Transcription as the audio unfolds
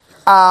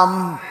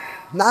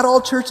Not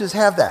all churches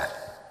have that.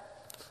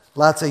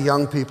 Lots of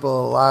young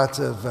people, lots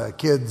of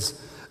kids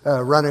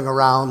running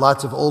around,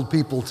 lots of old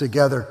people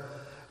together.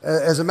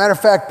 As a matter of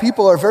fact,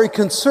 people are very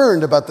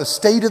concerned about the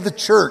state of the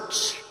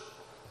church.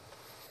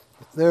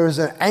 There is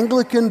an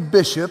Anglican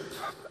bishop,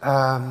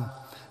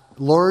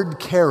 Lord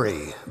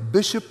Carey,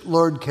 Bishop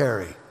Lord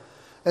Carey,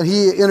 and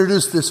he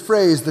introduced this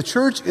phrase: the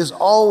church is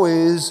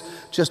always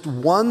just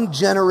one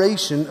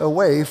generation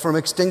away from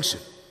extinction.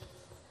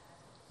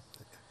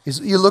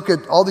 You look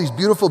at all these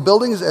beautiful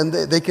buildings and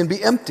they can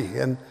be empty,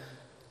 and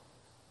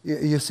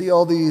you see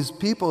all these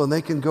people and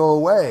they can go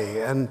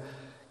away. And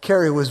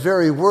Carey was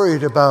very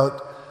worried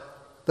about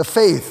the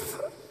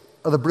faith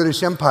of the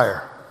British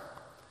Empire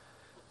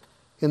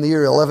in the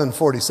year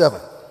 1147.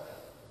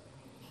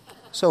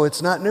 So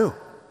it's not new.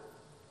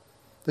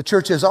 The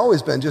church has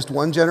always been just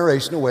one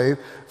generation away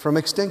from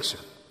extinction.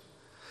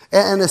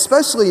 And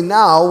especially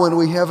now when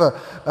we have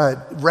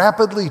a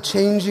rapidly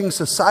changing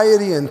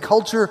society and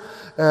culture,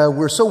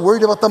 we're so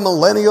worried about the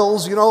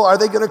millennials, are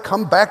they going to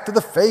come back to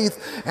the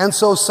faith? And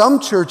so some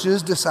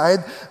churches decide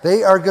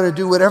they are going to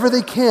do whatever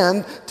they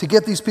can to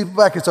get these people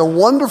back. It's a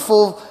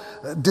wonderful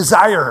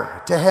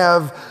desire to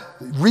have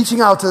reaching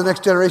out to the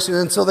next generation,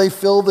 and so they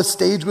fill the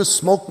stage with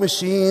smoke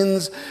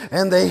machines,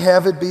 and they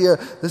have it be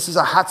this is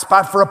a hot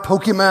spot for a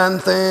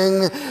Pokemon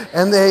thing,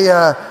 and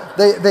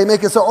they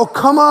make it so, oh,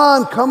 come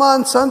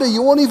on Sunday,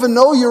 you won't even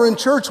know you're in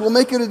church. We'll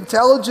make it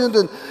intelligent,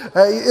 and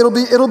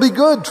it'll be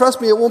good. Trust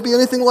me, it won't be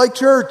anything like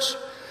church.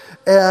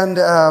 And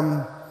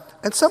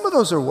some of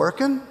those are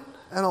working,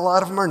 and a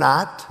lot of them are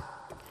not.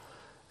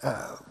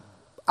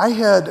 I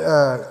had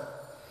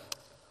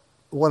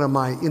one of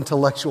my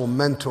intellectual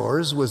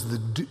mentors was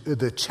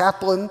the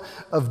chaplain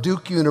of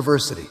Duke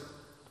University.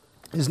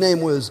 His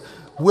name was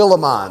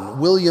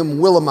William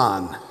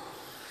Willimon.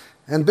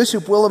 And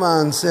Bishop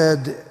Willimon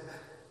said,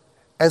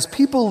 as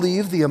people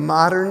leave the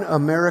modern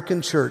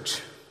American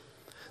church,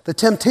 the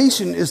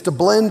temptation is to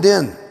blend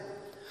in,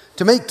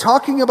 to make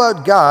talking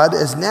about God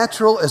as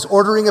natural as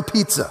ordering a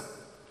pizza.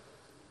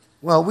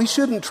 Well, we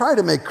shouldn't try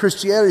to make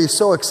Christianity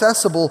so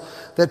accessible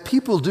that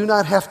people do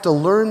not have to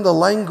learn the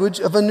language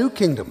of a new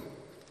kingdom.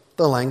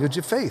 The language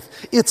of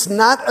faith. It's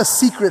not a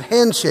secret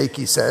handshake,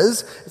 he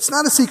says. It's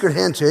not a secret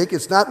handshake.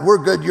 It's not we're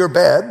good, you're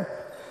bad.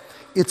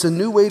 It's a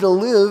new way to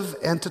live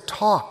and to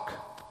talk.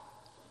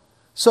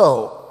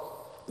 So,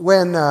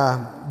 when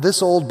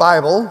this old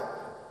Bible,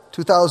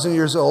 2,000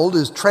 years old,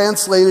 is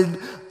translated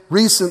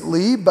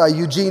recently by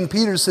Eugene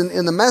Peterson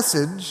in The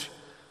Message,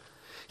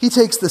 he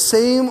takes the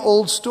same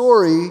old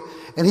story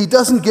and he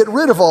doesn't get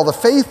rid of all the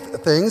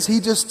faith things.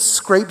 He just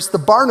scrapes the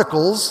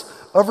barnacles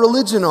of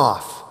religion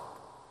off,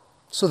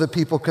 so that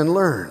people can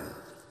learn.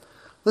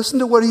 Listen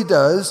to what he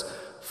does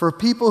for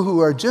people who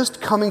are just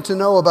coming to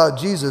know about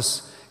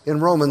Jesus in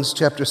Romans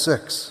chapter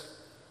 6.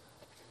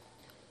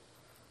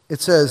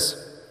 It says,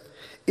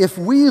 if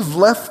we've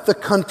left the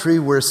country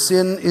where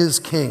sin is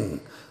king,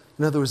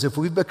 in other words, if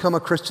we've become a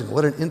Christian,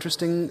 what an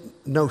interesting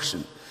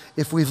notion.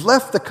 If we've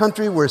left the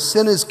country where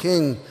sin is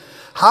king,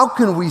 how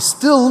can we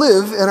still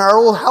live in our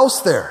old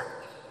house there?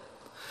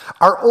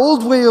 Our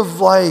old way of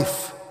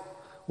life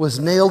was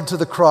nailed to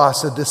the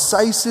cross, a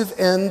decisive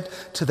end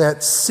to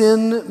that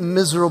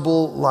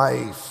sin-miserable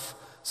life.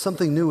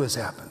 Something new has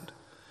happened.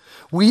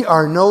 We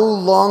are no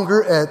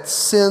longer at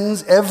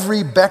sin's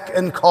every beck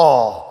and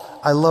call.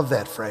 I love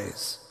that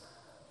phrase.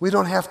 We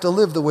don't have to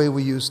live the way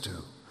we used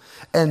to.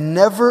 And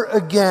never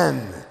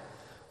again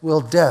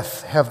will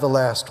death have the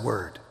last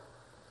word.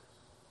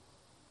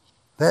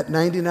 That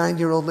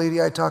 99-year-old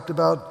lady I talked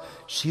about,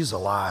 she's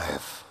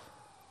alive.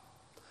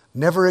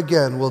 Never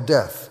again will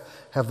death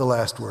have the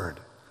last word.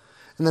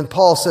 And then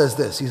Paul says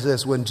this. He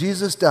says, when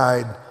Jesus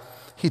died,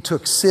 he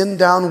took sin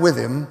down with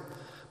him,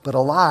 but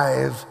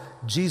alive,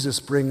 Jesus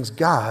brings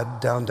God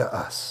down to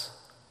us.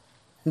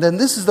 And then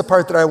this is the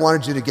part that I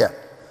wanted you to get,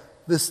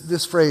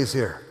 this phrase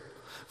here.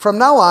 From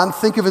now on,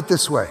 think of it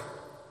this way.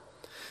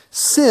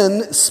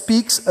 Sin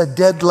speaks a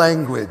dead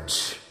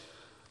language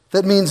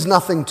that means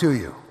nothing to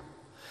you.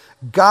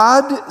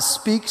 God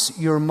speaks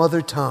your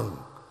mother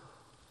tongue,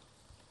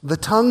 the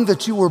tongue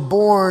that you were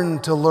born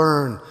to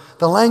learn,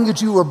 the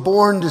language you were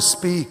born to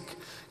speak.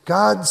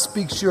 God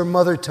speaks your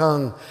mother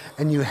tongue,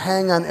 and you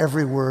hang on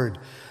every word.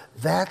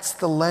 That's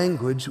the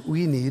language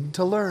we need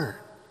to learn.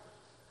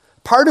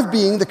 Part of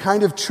being the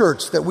kind of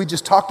church that we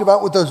just talked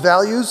about with those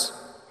values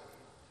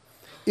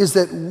is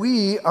that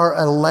we are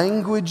a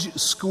language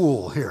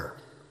school here.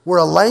 We're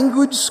a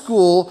language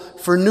school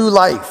for new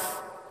life.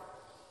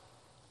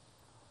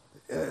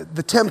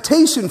 The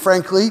temptation,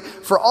 frankly,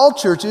 for all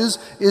churches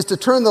is to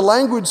turn the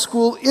language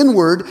school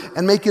inward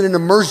and make it an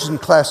immersion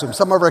classroom.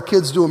 Some of our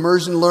kids do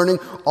immersion learning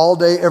all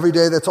day, every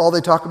day. That's all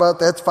they talk about.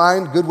 That's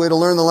fine. Good way to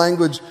learn the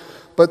language.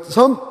 But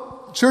some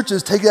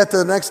churches take that to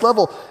the next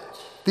level.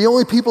 The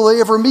only people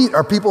they ever meet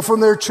are people from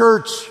their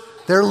church.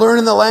 They're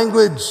learning the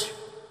language.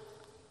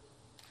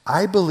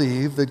 I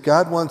believe that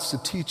God wants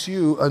to teach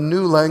you a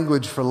new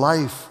language for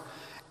life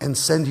and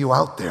send you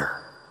out there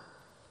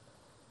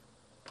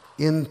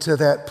into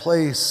that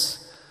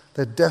place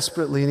that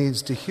desperately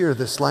needs to hear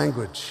this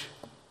language.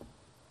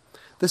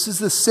 This is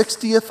the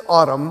 60th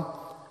autumn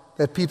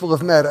that people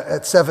have met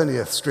at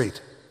 70th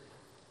Street.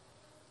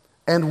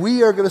 And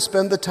we are going to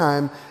spend the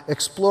time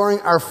exploring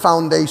our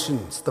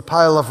foundations, the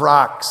pile of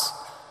rocks.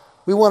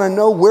 We want to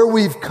know where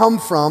we've come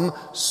from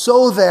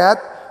so that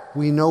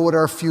we know what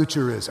our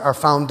future is. Our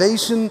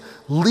foundation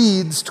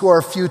leads to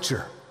our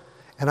future.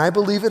 And I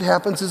believe it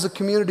happens as a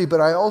community,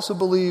 but I also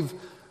believe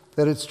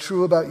that it's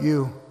true about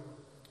you.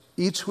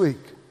 Each week,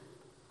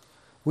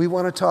 we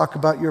want to talk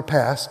about your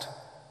past,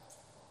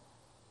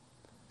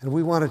 and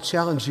we want to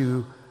challenge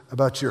you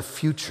about your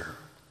future.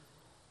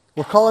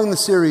 We're calling the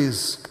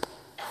series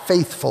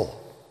Faithful.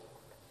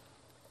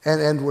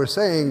 And we're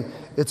saying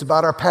it's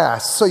about our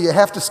past. So you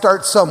have to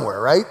start somewhere,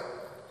 right?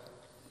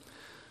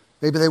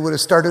 Maybe they would have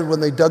started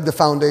when they dug the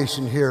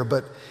foundation here.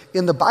 But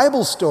in the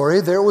Bible story,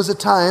 there was a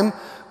time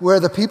where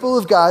the people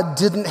of God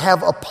didn't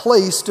have a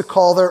place to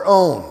call their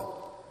own.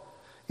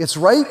 It's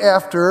right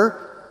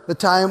after the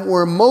time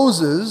where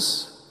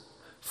Moses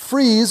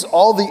frees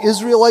all the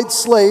Israelite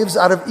slaves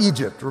out of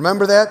Egypt.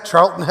 Remember that?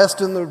 Charlton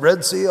Heston, the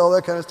Red Sea, all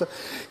that kind of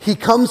stuff. He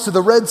comes to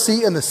the Red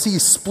Sea and the sea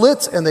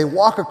splits and they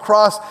walk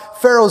across.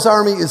 Pharaoh's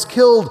army is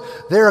killed.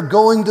 They're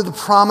going to the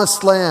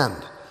promised land.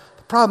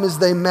 The problem is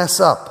they mess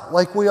up,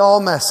 like we all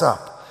mess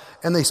up.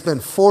 And they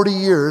spend 40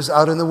 years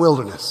out in the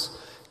wilderness.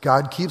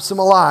 God keeps them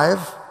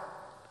alive,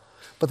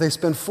 but they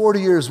spend 40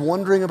 years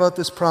wondering about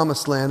this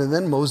promised land, and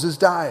then Moses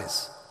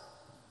dies.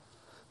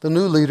 The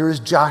new leader is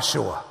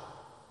Joshua.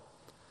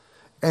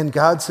 And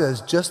God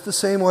says, just the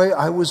same way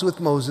I was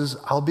with Moses,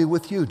 I'll be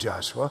with you,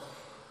 Joshua.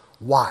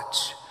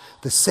 Watch.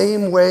 The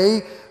same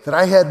way that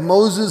I had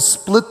Moses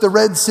split the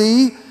Red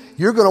Sea,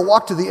 you're going to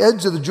walk to the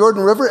edge of the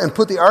Jordan River and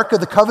put the Ark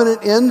of the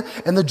Covenant in,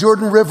 and the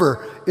Jordan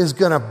River is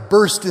going to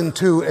burst in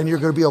two, and you're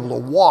going to be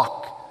able to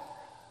walk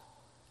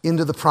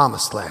into the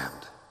promised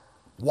land.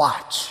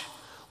 Watch.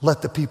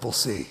 Let the people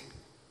see.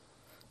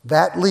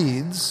 That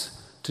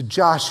leads to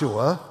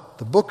Joshua,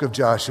 the book of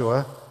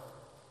Joshua,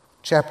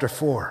 chapter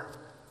 4.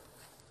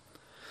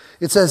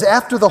 It says,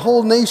 after the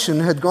whole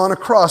nation had gone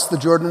across the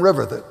Jordan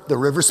River, the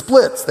river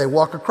splits, they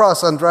walk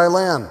across on dry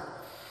land.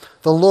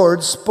 The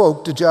Lord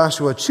spoke to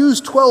Joshua, choose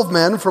 12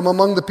 men from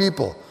among the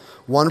people,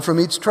 one from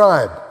each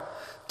tribe.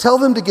 Tell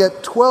them to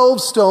get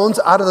 12 stones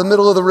out of the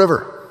middle of the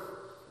river,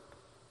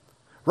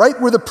 right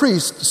where the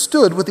priest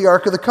stood with the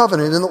Ark of the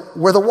Covenant and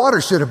where the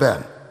water should have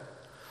been.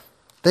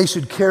 They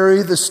should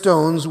carry the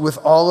stones with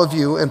all of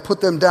you and put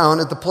them down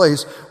at the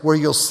place where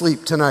you'll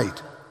sleep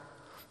tonight.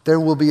 There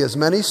will be as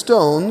many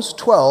stones,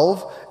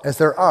 12, as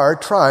there are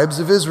tribes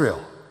of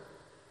Israel.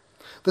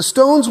 The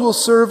stones will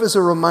serve as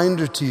a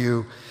reminder to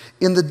you.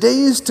 In the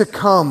days to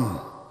come,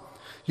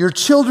 your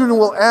children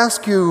will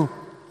ask you,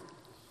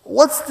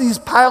 what's these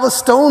pile of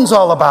stones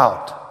all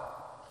about?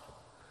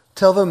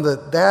 Tell them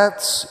that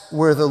that's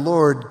where the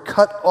Lord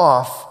cut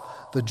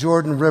off the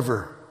Jordan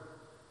River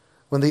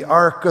when the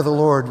ark of the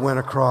Lord went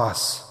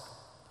across.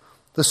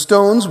 The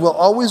stones will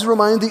always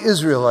remind the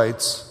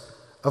Israelites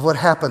of what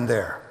happened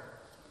there.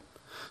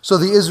 So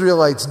the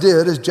Israelites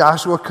did as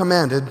Joshua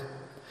commanded,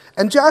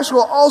 and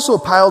Joshua also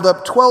piled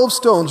up 12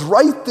 stones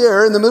right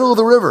there in the middle of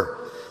the river.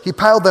 He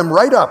piled them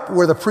right up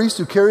where the priest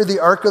who carried the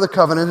Ark of the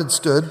Covenant had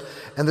stood,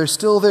 and they're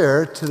still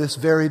there to this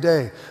very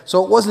day.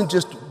 So it wasn't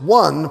just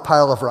one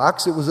pile of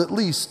rocks, it was at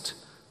least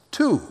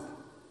two.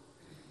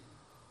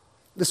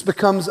 This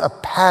becomes a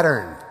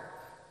pattern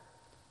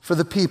for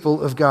the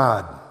people of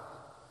God.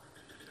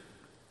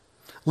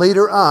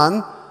 Later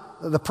on,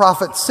 the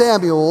prophet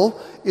Samuel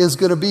is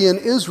going to be in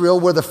Israel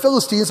where the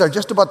Philistines are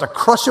just about to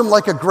crush him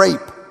like a grape.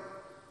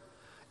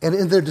 And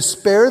in their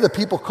despair, the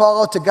people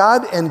call out to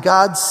God, and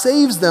God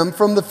saves them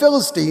from the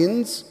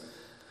Philistines,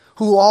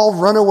 who all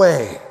run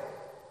away.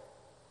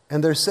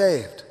 And they're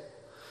saved.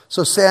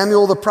 So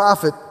Samuel the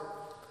prophet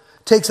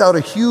takes out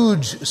a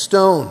huge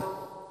stone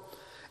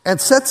and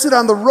sets it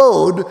on the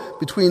road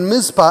between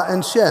Mizpah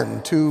and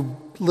Shen, two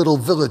little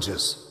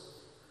villages.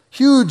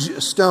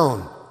 Huge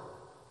stone.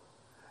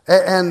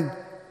 And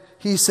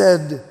he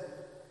said,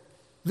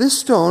 this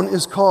stone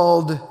is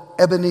called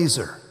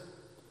Ebenezer.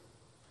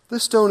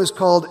 This stone is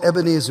called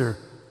Ebenezer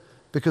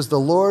because the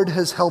Lord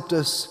has helped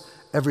us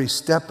every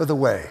step of the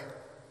way.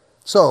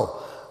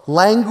 So,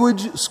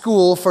 language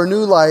school for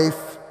new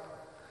life,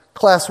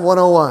 class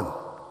 101.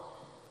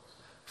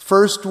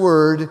 First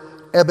word,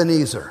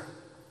 Ebenezer.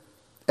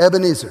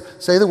 Ebenezer.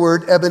 Say the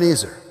word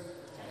Ebenezer.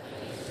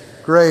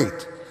 Ebenezer.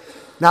 Great.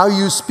 Now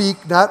you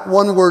speak not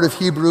one word of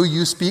Hebrew,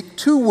 you speak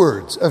two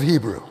words of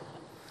Hebrew.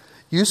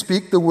 You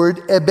speak the word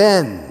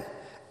Eben.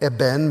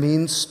 Eben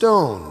means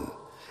stone.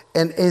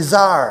 And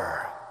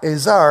Ezar.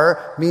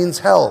 Ezar means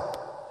help.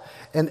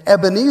 And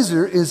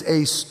Ebenezer is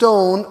a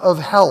stone of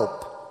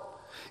help.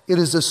 It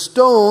is a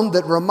stone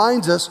that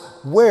reminds us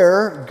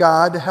where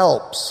God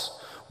helps.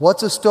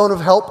 What's a stone of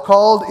help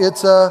called?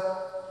 It's a...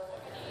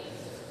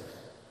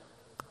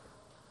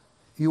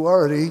 You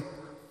already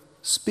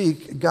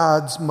speak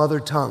God's mother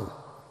tongue.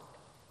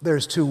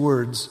 There's two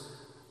words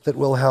that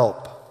will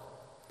help.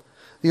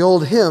 The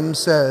old hymn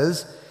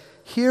says,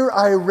 Here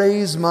I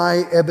raise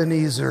my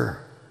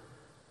Ebenezer.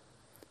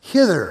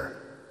 Hither,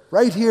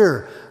 right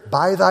here,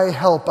 by thy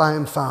help I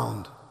am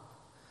found.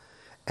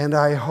 And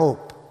I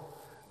hope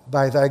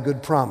by thy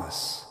good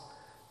promise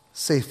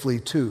safely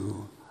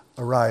to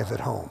arrive at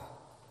home.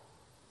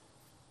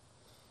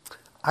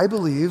 I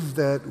believe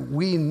that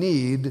we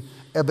need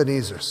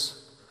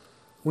Ebenezers.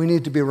 We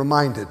need to be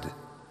reminded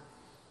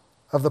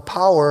of the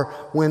power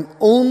when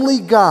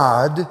only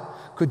God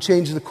could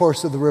change the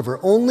course of the river.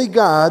 Only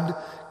God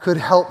could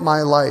help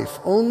my life.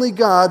 Only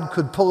God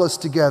could pull us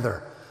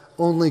together.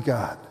 Only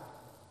God.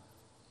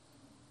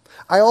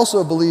 I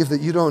also believe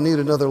that you don't need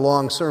another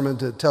long sermon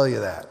to tell you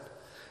that.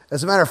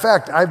 As a matter of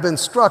fact, I've been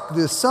struck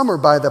this summer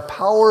by the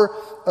power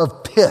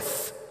of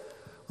pith.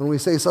 When we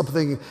say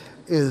something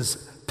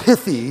is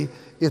pithy,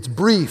 it's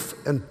brief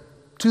and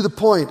to the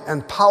point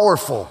and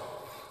powerful.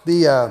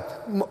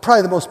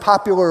 Probably the most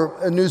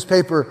popular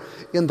newspaper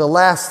in the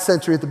last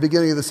century, at the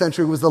beginning of the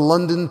century, was the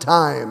London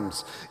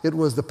Times. It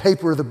was the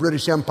paper of the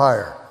British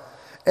Empire.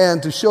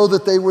 And to show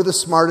that they were the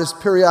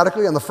smartest,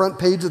 periodically on the front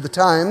page of the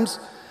Times,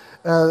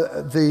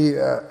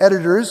 the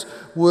editors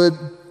would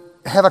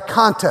have a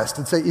contest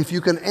and say, if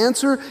you can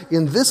answer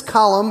in this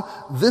column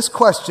this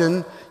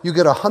question, you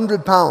get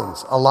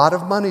 £100. A lot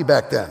of money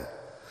back then.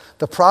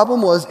 The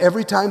problem was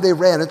every time they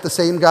ran it, the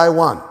same guy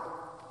won.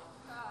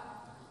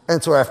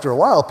 And so after a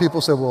while,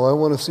 people said, well, I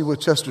want to see what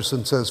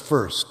Chesterton says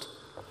first.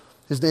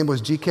 His name was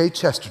G.K.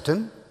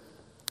 Chesterton.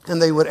 And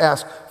they would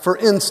ask, for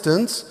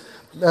instance,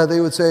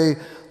 they would say,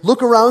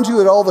 look around you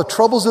at all the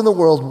troubles in the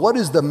world. What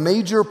is the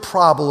major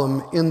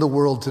problem in the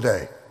world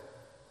today?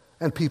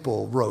 And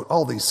people wrote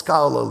all these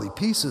scholarly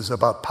pieces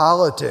about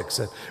politics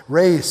and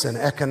race and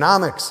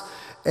economics.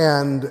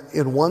 And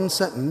in one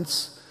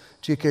sentence,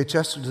 G.K.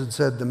 Chesterton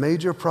said, the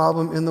major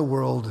problem in the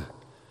world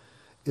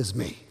is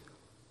me.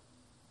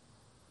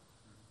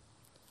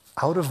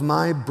 Out of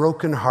my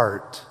broken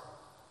heart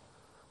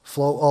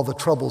flow all the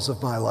troubles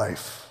of my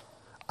life.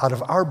 Out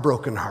of our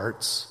broken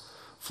hearts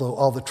flow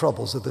all the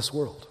troubles of this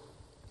world.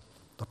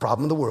 The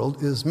problem in the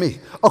world is me.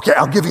 Okay,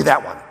 I'll give you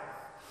that one.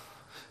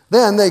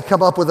 Then they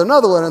come up with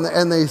another one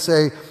and they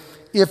say,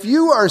 if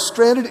you are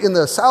stranded in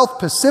the South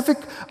Pacific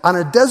on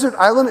a desert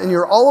island and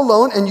you're all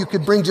alone and you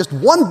could bring just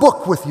one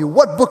book with you,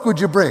 what book would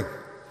you bring?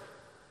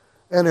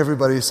 And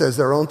everybody says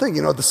their own thing.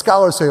 You know, the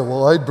scholars say,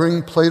 well, I'd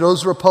bring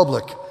Plato's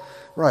Republic.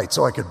 Right,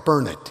 so I could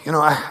burn it. You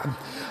know,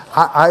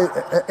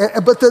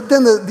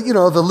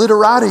 the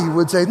literati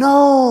would say,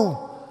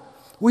 no,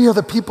 we are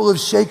the people of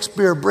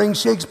Shakespeare. Bring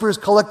Shakespeare's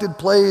collected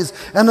plays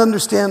and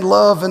understand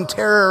love and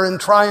terror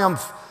and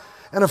triumph.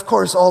 And of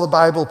course, all the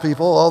Bible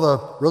people, all the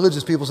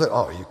religious people said,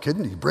 oh, are you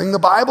kidding? You bring the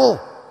Bible.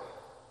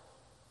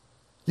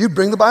 You'd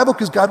bring the Bible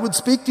because God would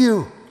speak to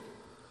you.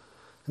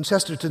 And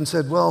Chesterton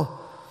said, well,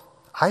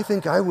 I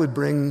think I would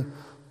bring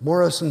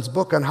Morrison's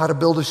book on how to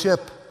build a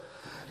ship.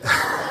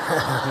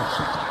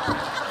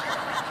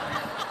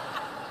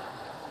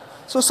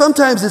 So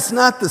sometimes it's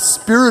not the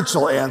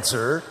spiritual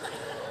answer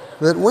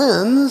that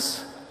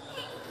wins.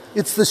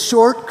 It's the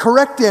short,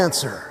 correct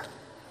answer.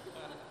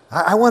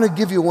 I want to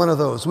give you one of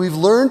those. We've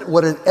learned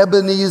what an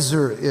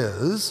Ebenezer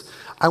is.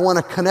 I want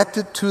to connect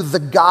it to the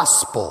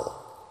gospel.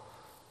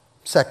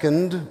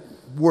 Second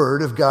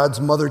word of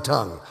God's mother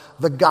tongue,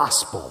 the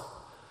gospel.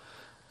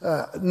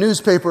 A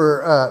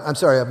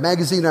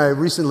magazine I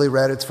recently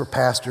read, it's for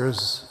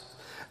pastors.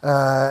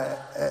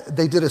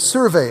 They did a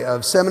survey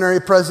of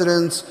seminary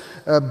presidents,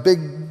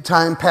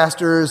 big-time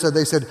pastors, and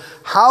they said,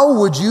 how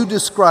would you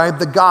describe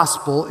the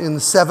gospel in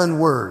 7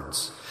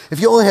 words? If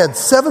you only had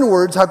 7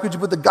 words, how could you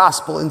put the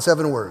gospel in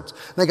 7 words?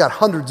 And they got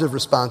hundreds of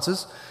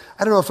responses.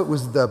 I don't know if it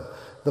was the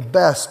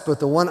best, but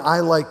the one I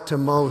liked to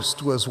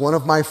most was one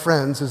of my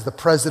friends is the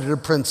president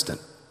of Princeton,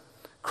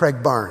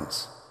 Craig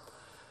Barnes.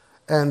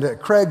 And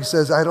Craig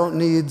says, I don't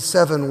need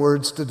 7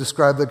 words to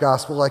describe the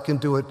gospel. I can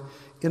do it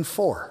in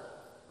 4.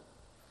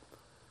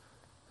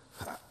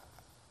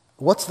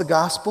 What's the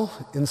gospel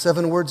in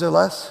 7 words or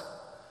less?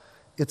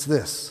 It's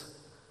this: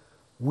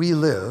 we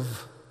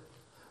live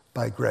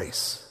by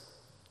grace.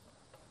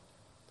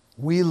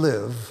 We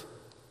live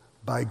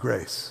by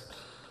grace.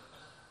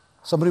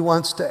 Somebody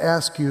wants to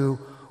ask you,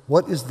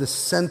 what is the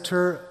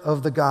center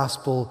of the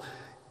gospel?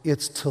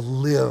 It's to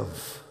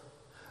live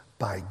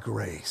by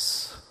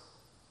grace.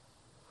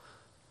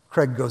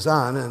 Craig goes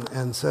on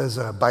and says,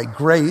 by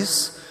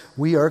grace,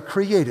 we are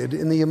created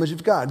in the image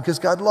of God because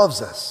God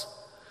loves us.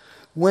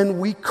 When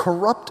we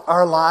corrupt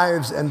our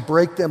lives and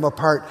break them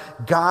apart,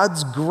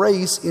 God's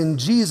grace in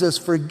Jesus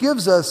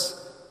forgives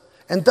us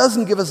and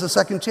doesn't give us a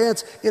second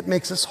chance. It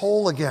makes us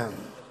whole again.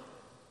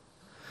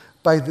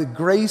 By the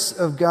grace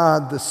of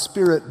God, the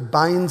Spirit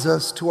binds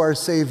us to our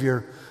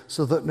Savior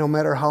so that no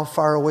matter how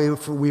far away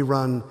we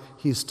run,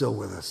 He's still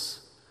with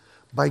us.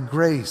 By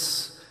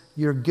grace,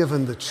 you're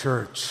given the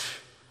church.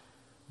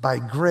 By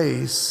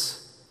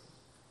grace,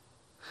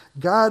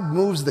 God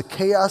moves the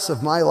chaos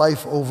of my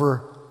life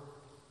over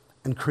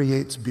and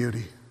creates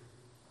beauty.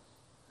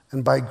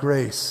 And by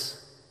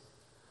grace,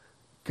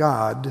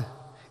 God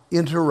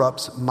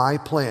interrupts my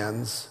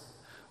plans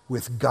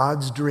with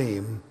God's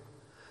dream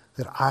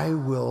that I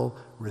will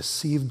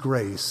receive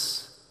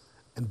grace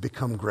and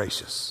become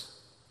gracious.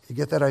 You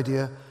get that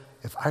idea?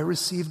 If I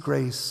receive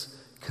grace,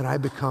 can I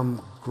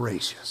become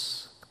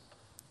gracious?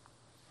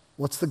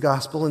 What's the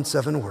gospel in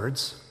 7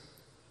 words?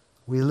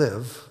 We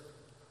live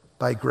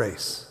by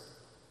grace.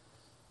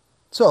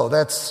 So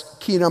that's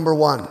key number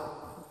 1.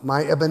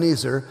 My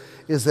Ebenezer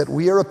is that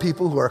we are a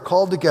people who are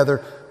called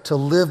together to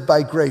live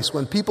by grace.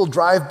 When people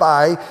drive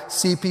by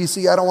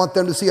CPC, I don't want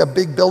them to see a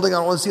big building. I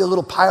don't want to see a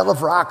little pile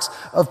of rocks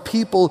of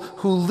people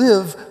who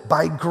live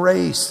by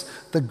grace,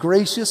 the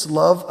gracious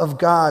love of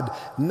God,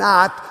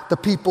 not the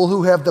people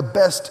who have the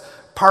best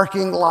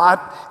parking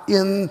lot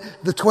in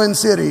the Twin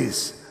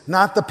Cities,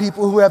 not the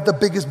people who have the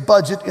biggest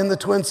budget in the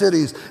Twin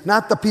Cities,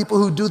 not the people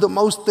who do the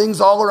most things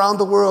all around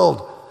the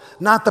world,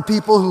 not the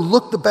people who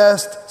look the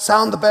best,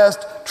 sound the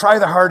best, try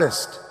the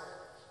hardest.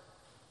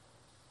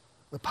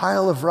 The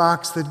pile of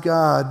rocks that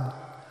God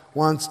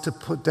wants to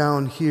put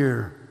down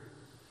here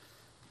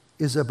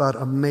is about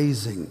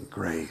amazing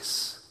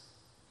grace,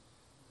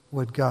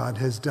 what God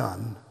has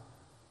done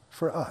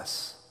for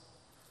us,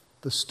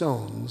 the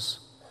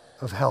stones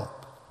of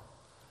help.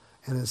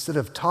 And instead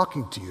of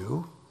talking to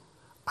you,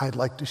 I'd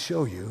like to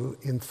show you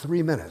in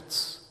 3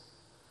 minutes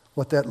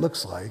what that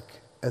looks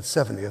like at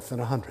 70th and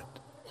 100.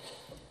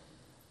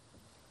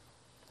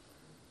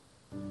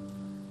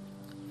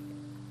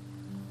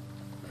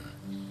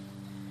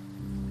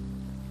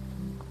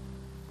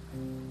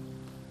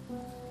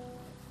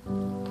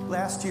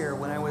 Last year,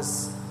 when I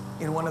was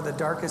in one of the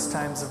darkest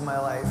times of my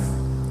life,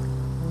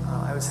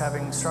 I was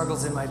having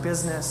struggles in my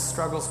business,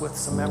 struggles with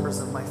some members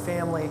of my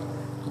family,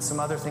 and some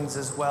other things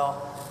as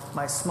well.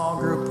 My small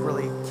group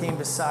really came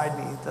beside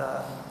me.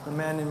 The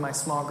men in my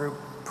small group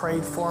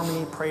prayed for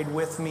me, prayed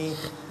with me.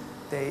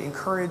 They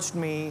encouraged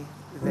me.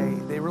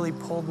 They really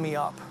pulled me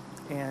up,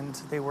 and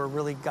they were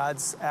really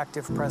God's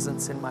active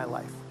presence in my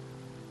life.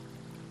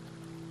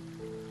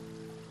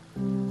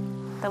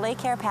 The Lake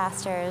Care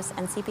pastors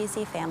and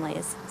CPC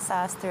families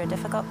saw us through a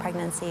difficult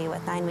pregnancy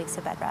with 9 weeks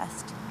of bed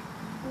rest.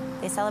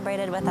 They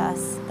celebrated with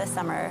us this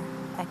summer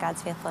at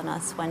God's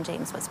faithfulness when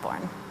James was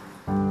born.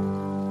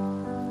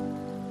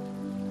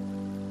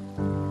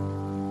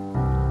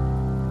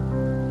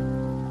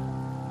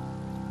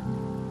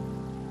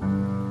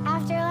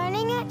 After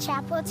learning at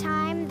chapel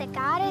time that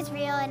God is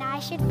real and I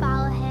should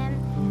follow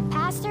him,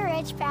 Pastor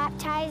Rich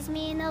baptized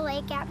me in the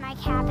lake at my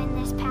cabin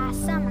this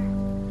past summer.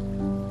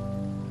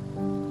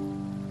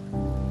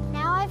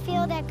 Now I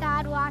feel that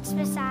God walks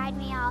beside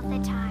me all the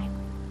time.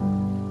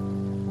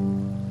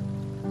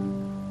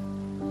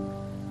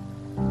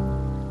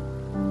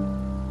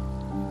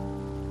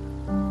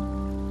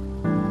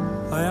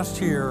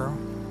 Last year,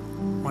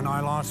 when I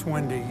lost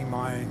Wendy,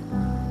 my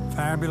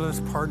fabulous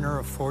partner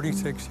of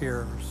 46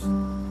 years,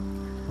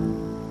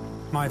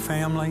 my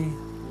family,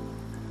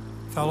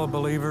 fellow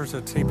believers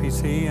at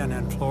CPC and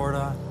in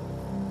Florida,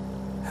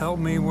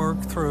 helped me work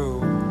through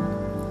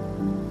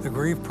the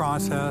grief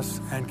process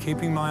and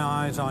keeping my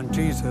eyes on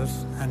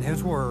Jesus and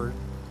His Word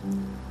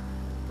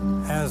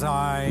as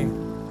I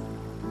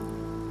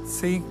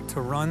seek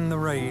to run the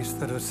race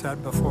that is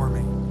set before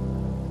me.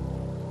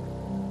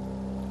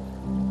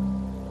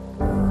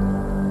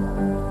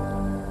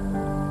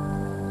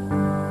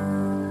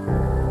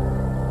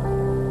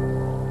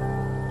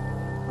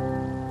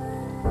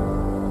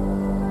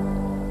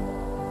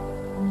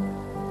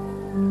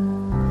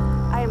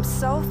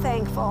 So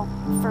thankful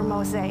for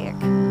Mosaic.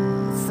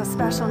 It's a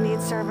special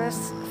needs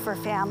service for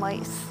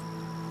families.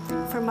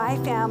 For my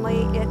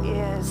family, it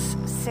is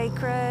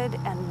sacred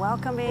and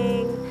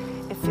welcoming.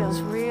 It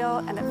feels real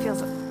and it feels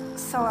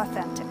so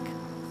authentic.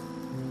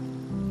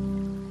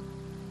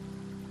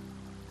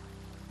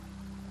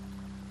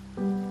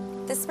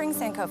 This spring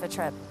Sankofa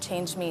trip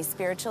changed me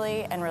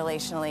spiritually and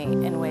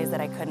relationally in ways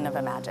that I couldn't have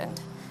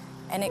imagined.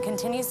 And it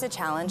continues to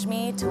challenge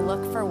me to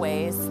look for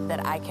ways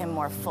that I can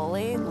more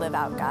fully live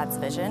out God's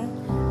vision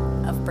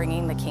of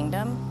bringing the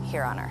kingdom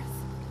here on earth.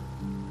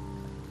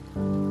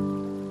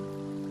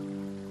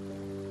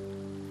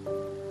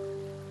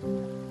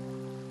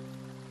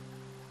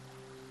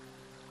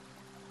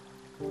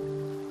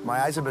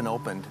 My eyes have been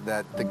opened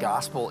that the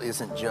gospel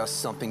isn't just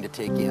something to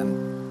take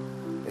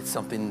in, it's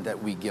something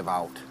that we give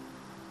out.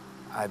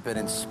 I've been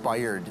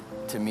inspired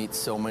to meet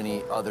so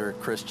many other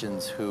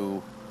Christians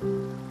who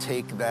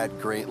take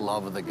that great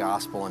love of the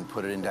gospel and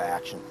put it into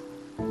action.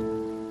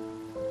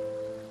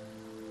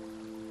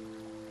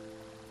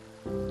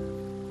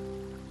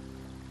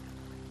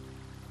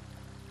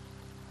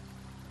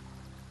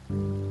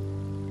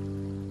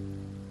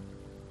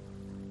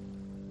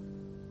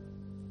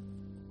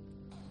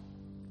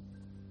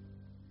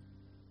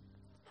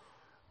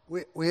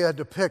 We had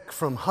to pick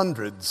from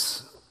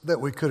hundreds that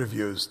we could have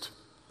used,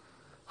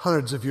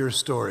 hundreds of your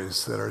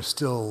stories that are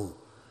still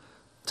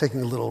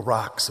taking little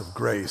rocks of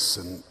grace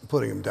and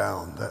putting them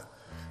down. That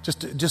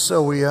just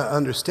so we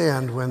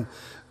understand,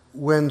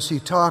 when she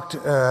talked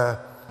about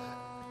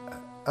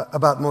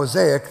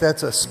Mosaic,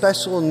 that's a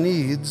special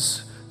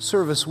needs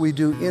service we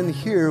do in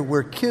here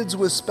where kids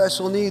with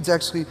special needs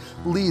actually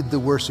lead the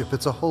worship.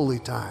 It's a holy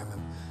time.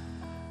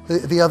 And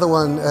The other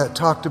one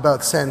talked about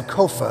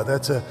Sankofa.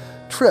 That's a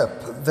trip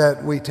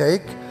that we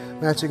take,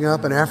 matching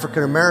up an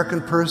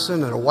African-American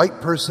person and a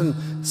white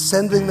person,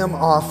 sending them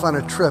off on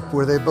a trip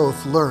where they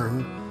both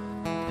learn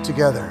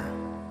together.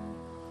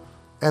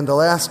 And the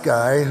last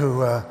guy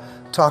who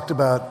talked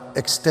about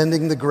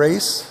extending the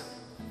grace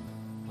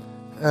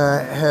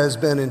has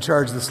been in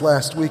charge this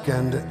last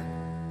weekend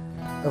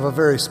of a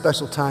very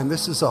special time.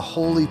 This is a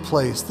holy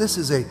place. This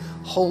is a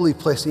holy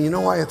place. And you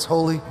know why it's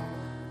holy?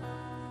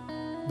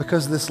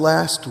 Because this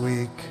last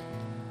week,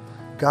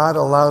 God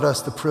allowed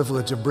us the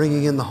privilege of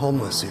bringing in the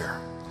homeless here,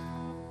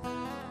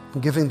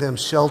 giving them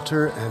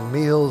shelter and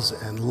meals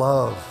and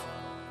love.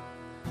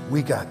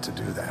 We got to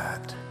do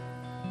that.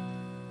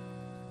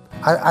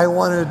 I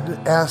wanted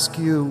to ask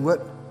you,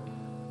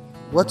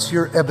 what's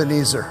your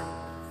Ebenezer?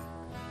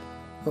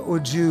 What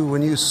would you,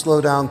 when you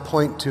slow down,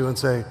 point to and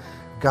say,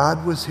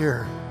 God was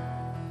here,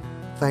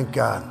 thank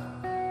God?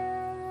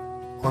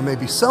 Or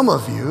maybe some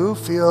of you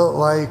feel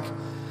like,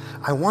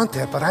 I want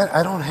that, but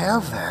I don't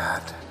have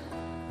that.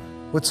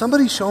 Would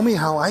somebody show me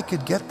how I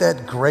could get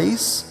that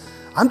grace?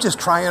 I'm just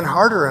trying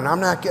harder and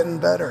I'm not getting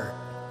better.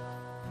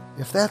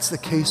 If that's the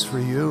case for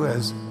you,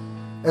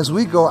 as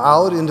we go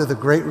out into the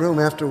great room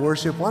after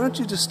worship, why don't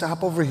you just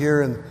stop over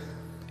here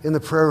in the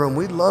prayer room?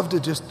 We'd love to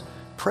just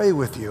pray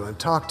with you and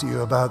talk to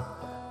you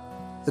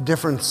about the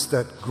difference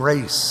that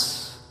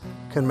grace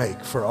can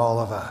make for all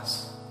of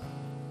us.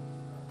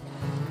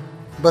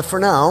 But for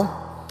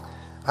now,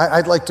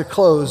 I'd like to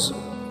close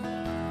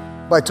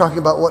by talking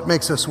about what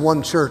makes us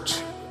one church.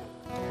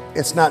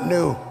 It's not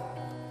new.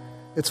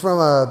 It's from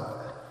a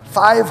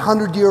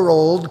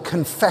 500-year-old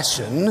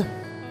confession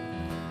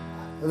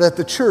that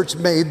the church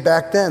made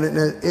back then, and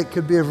it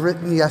could be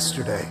written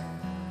yesterday.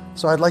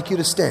 So I'd like you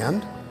to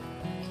stand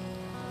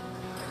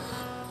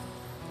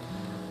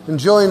and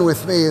join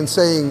with me in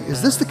saying,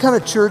 is this the kind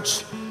of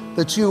church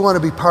that you want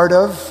to be part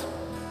of?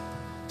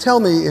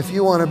 Tell me if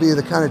you want to be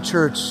the kind of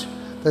church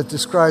that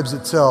describes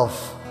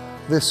itself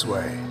this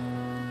way.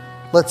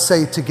 Let's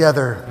say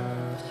together,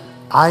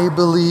 I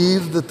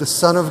believe that the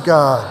Son of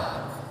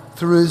God,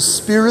 through his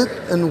Spirit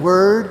and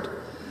Word,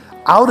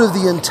 out of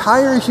the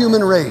entire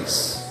human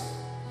race,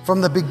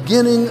 from the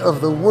beginning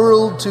of the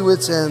world to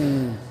its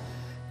end,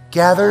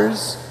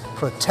 gathers,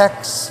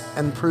 protects,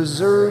 and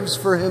preserves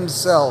for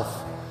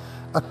himself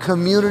a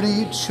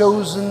community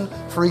chosen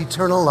for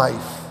eternal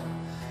life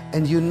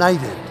and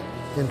united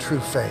in true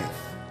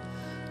faith.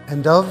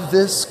 And of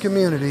this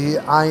community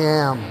I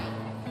am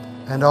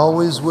and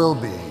always will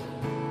be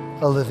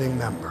a living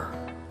member.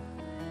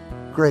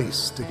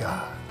 Grace to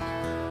God.